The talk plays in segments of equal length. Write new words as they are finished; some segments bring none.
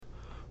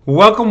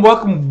Welcome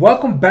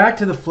back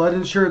to the Flood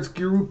Insurance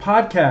Guru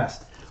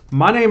podcast.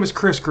 My name is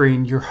Chris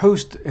Green, your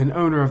host and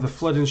owner of the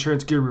Flood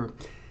Insurance Guru.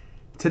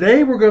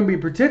 Today we're going to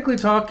be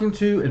particularly talking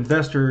to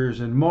investors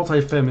and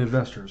multifamily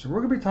investors. And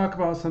we're going to be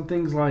talking about some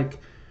things like,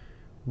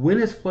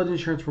 when is flood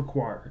insurance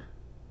required?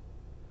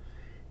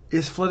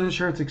 Is flood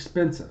insurance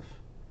expensive?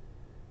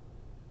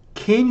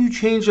 Can you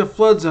change a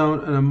flood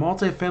zone in a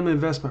multifamily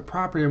investment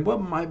property, and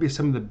what might be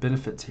some of the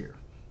benefits here?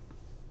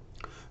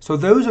 So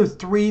those are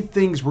three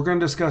things we're going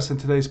to discuss in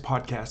today's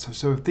podcast.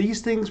 So if these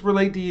things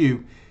relate to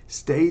you,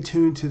 stay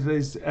tuned to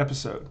today's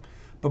episode.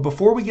 But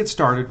before we get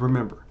started,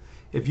 remember,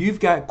 if you've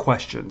got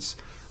questions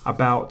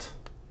about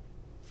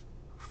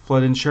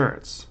flood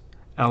insurance,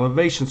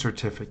 elevation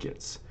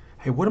certificates,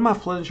 hey, what are my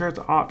flood insurance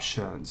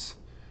options?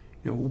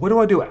 What do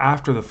I do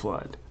after the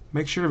flood?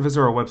 Make sure to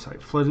visit our website,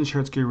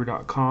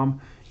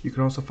 floodinsuranceguru.com. You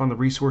can also find the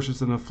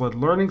resources in the Flood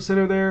Learning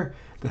Center there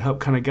that help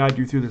kind of guide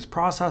you through this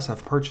process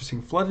of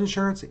purchasing flood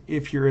insurance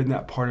if you're in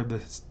that part of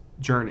this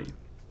journey.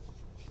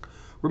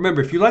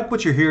 Remember, if you like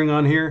what you're hearing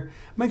on here,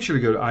 make sure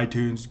to go to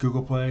iTunes,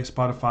 Google Play,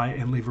 Spotify,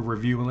 and leave a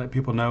review and let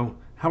people know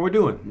how we're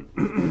doing.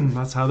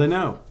 That's how they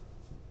know.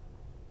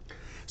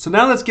 So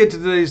now let's get to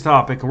today's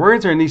topic. We're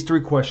answering these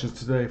three questions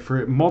today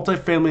for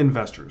multifamily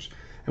investors.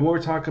 And what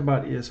we're talking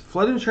about is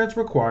flood insurance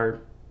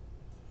required?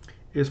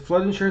 Is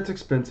flood insurance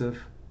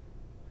expensive?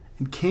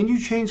 And can you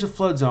change the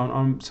flood zone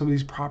on some of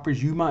these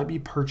properties you might be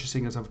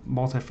purchasing as a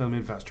multifamily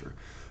investor?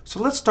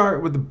 So let's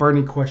start with the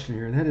burning question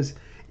here, and that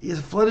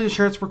is flood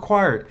insurance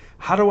required?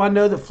 How do I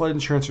know that flood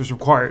insurance is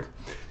required?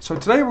 So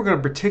today we're going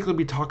to particularly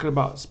be talking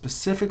about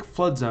specific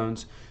flood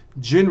zones,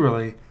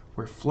 generally,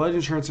 where flood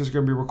insurance is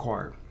going to be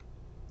required.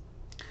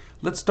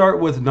 Let's start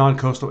with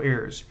non-coastal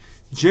areas.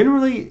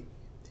 Generally,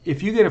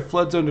 if you get a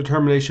flood zone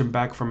determination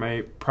back from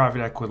a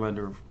private equity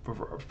lender,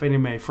 Fannie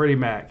Mae, Freddie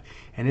Mac,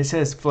 and it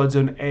says flood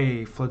zone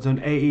A, flood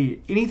zone AE,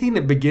 anything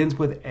that begins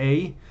with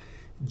A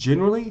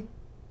generally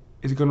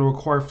is going to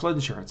require flood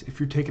insurance if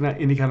you're taking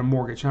out any kind of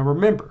mortgage. Now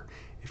remember,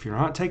 if you're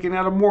not taking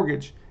out a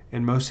mortgage,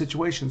 in most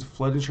situations,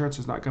 flood insurance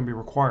is not going to be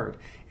required.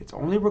 It's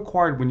only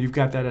required when you've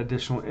got that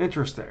additional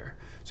interest there.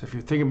 So if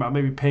you're thinking about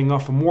maybe paying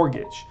off a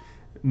mortgage,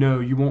 no,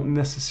 you won't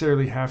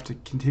necessarily have to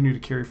continue to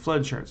carry flood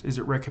insurance. Is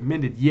it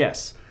recommended?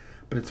 Yes.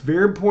 But it's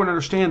very important to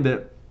understand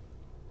that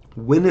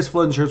when is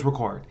flood insurance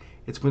required?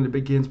 It's when it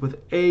begins with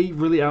A,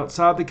 really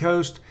outside the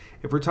coast.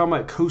 If we're talking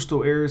about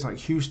coastal areas like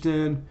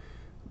Houston,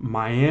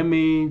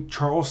 Miami,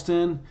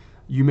 Charleston,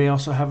 you may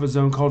also have a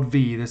zone called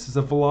V. This is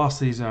a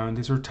velocity zone.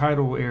 These are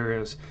tidal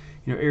areas,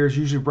 areas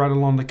usually right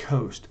along the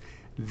coast.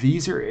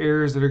 These are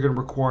areas that are going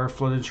to require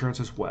flood insurance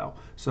as well.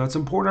 So that's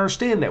important to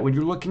understand that when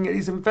you're looking at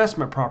these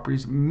investment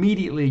properties,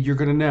 immediately you're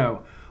going to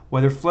know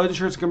whether flood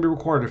insurance is going to be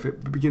required if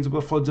it begins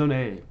with a flood zone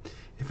A,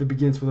 if it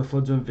begins with a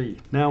flood zone V.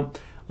 Now,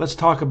 let's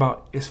talk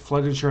about, is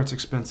flood insurance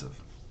expensive?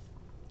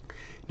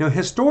 Now,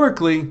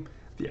 historically,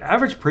 the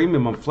average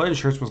premium on flood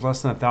insurance was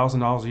less than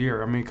 $1,000 a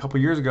year. I mean, a couple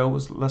of years ago, it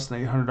was less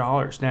than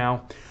 $800.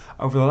 Now,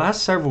 over the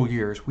last several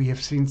years, we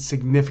have seen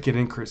significant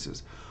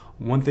increases.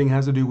 One thing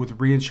has to do with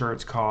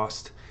reinsurance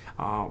cost,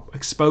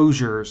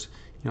 exposures,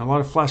 a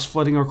lot of flash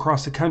flooding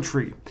across the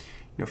country.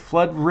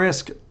 Flood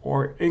risk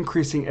are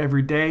increasing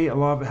every day. A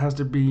lot of it has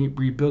to be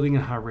rebuilding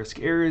in high-risk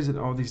areas and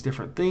all these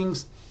different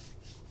things.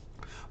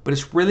 But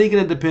it's really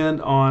going to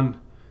depend on,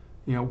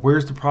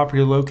 where's the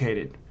property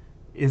located?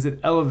 Is it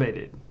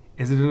elevated?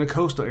 Is it in a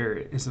coastal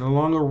area? Is it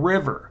along a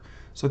river?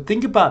 So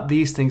think about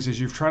these things as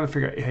you're trying to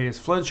figure out, hey, is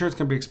flood insurance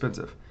going to be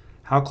expensive?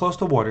 How close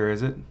to water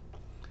is it?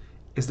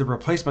 Is the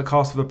replacement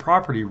cost of the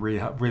property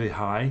really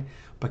high?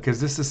 Because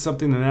this is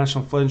something the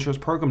National Flood Insurance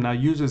Program now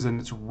uses in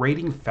its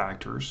rating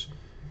factors.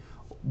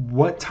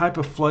 What type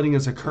of flooding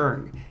is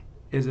occurring?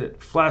 Is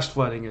it flash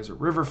flooding? Is it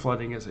river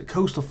flooding? Is it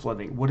coastal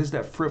flooding? What does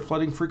that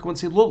flooding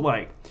frequency look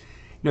like?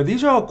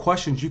 These are all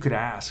questions you could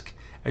ask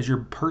as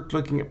you're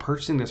looking at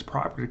purchasing this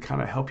property to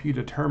kind of help you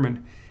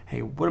determine,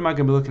 hey, what am I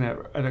going to be looking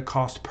at a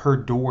cost per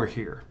door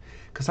here?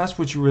 Because that's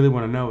what you really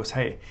want to know is,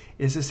 hey,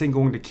 is this thing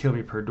going to kill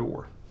me per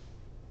door?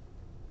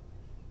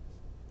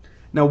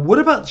 Now, what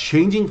about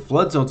changing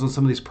flood zones on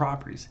some of these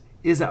properties?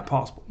 Is that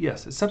possible?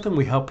 Yes, it's something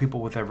we help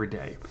people with every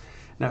day.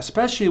 Now,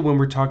 especially when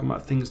we're talking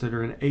about things that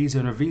are in A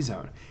zone or V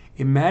zone.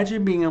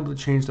 Imagine being able to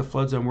change the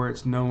flood zone where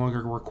it's no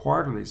longer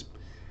required on these.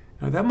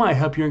 Now, that might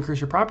help you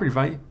increase your property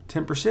value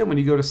 10% when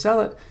you go to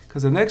sell it,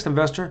 because the next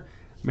investor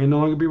may no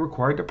longer be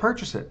required to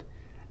purchase it.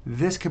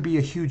 This could be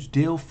a huge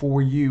deal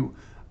for you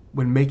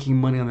when making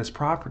money on this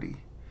property.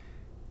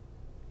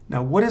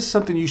 Now, what is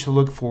something you should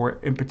look for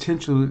in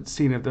potentially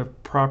seeing if the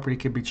property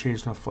can be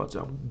changed on a flood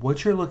zone?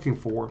 What you're looking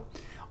for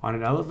on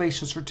an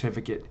elevation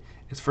certificate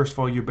is, first of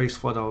all, your base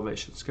flood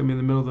elevation. It's going to be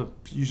in the middle of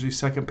the usually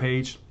second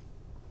page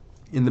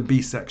in the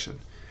B section.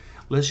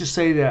 Let's just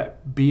say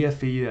that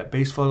BFE, that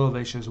base flood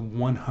elevation, is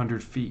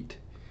 100 feet.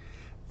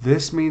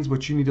 This means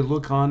what you need to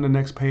look on the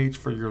next page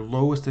for your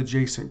lowest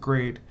adjacent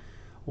grade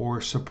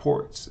or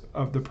supports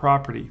of the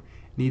property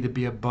need to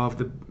be above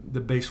the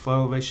base flood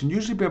elevation,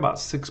 usually be about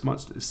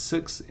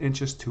 6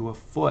 inches to a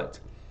foot.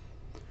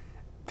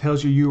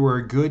 tells you are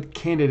a good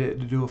candidate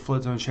to do a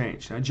flood zone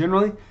change. Now,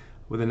 generally,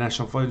 with the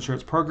National Flood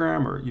Insurance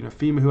Program or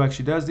FEMA who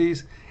actually does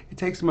these, it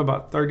takes them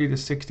about 30 to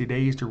 60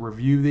 days to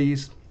review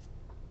these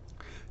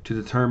to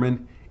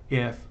determine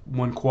if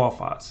one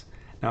qualifies.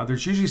 Now,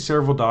 there's usually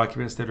several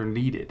documents that are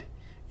needed.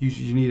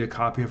 You need a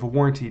copy of a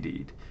warranty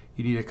deed.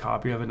 You need a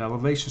copy of an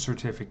elevation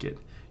certificate.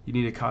 You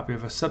need a copy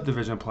of a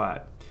subdivision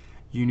plat.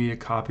 You need a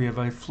copy of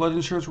a flood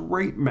insurance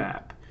rate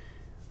map.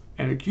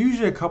 And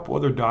usually a couple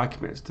other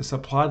documents to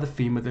supply the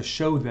FEMA to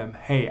show them,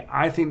 hey,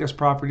 I think this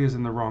property is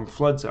in the wrong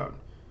flood zone.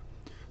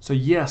 So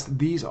yes,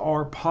 these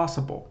are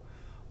possible.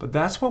 But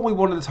that's what we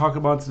wanted to talk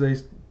about in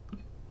today's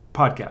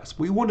podcast.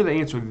 We wanted to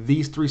answer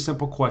these 3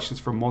 simple questions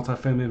for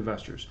multifamily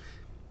investors.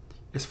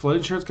 Is flood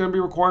insurance going to be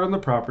required on the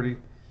property?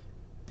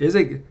 Is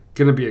it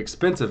going to be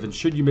expensive? And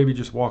should you maybe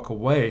just walk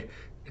away?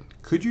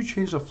 Could you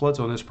change the flood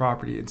zone on this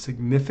property and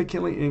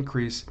significantly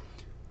increase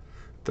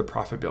the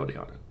profitability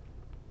on it?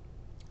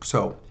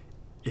 So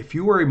if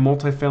you are a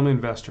multifamily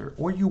investor,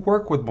 or you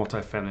work with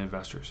multifamily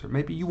investors, or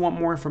maybe you want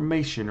more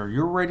information, or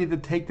you're ready to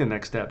take the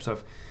next steps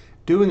of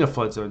doing a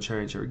flood zone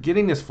change, or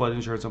getting this flood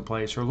insurance in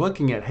place, or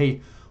looking at,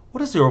 hey,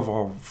 what is the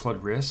overall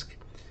flood risk?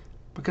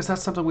 Because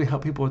that's something we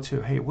help people with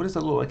too. Hey, what does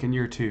it look like in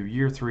year 2,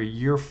 year 3,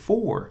 year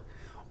 4?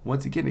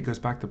 Once again, it goes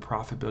back to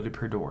profitability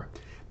per door.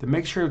 Then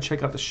make sure to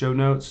check out the show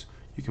notes.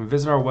 You can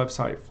visit our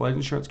website,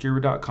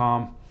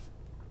 floodinsuranceguru.com.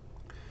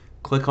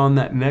 Click on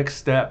that next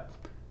step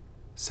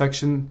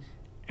section,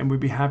 and we'd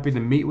be happy to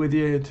meet with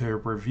you to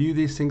review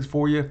these things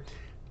for you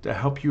to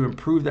help you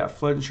improve that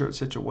flood insurance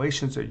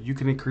situation so you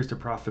can increase the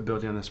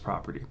profitability on this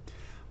property.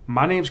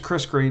 My name's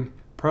Chris Green,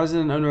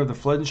 president and owner of the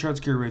Flood Insurance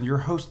Guru, and your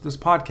host of this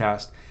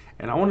podcast.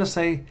 And I want to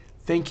say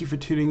thank you for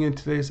tuning in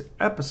to today's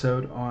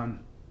episode on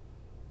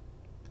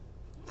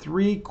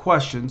 3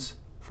 questions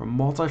from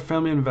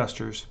multifamily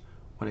investors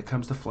when it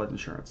comes to flood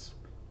insurance.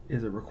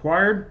 Is it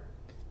required?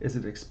 Is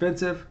it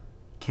expensive?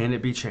 Can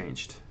it be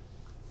changed?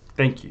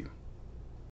 Thank you.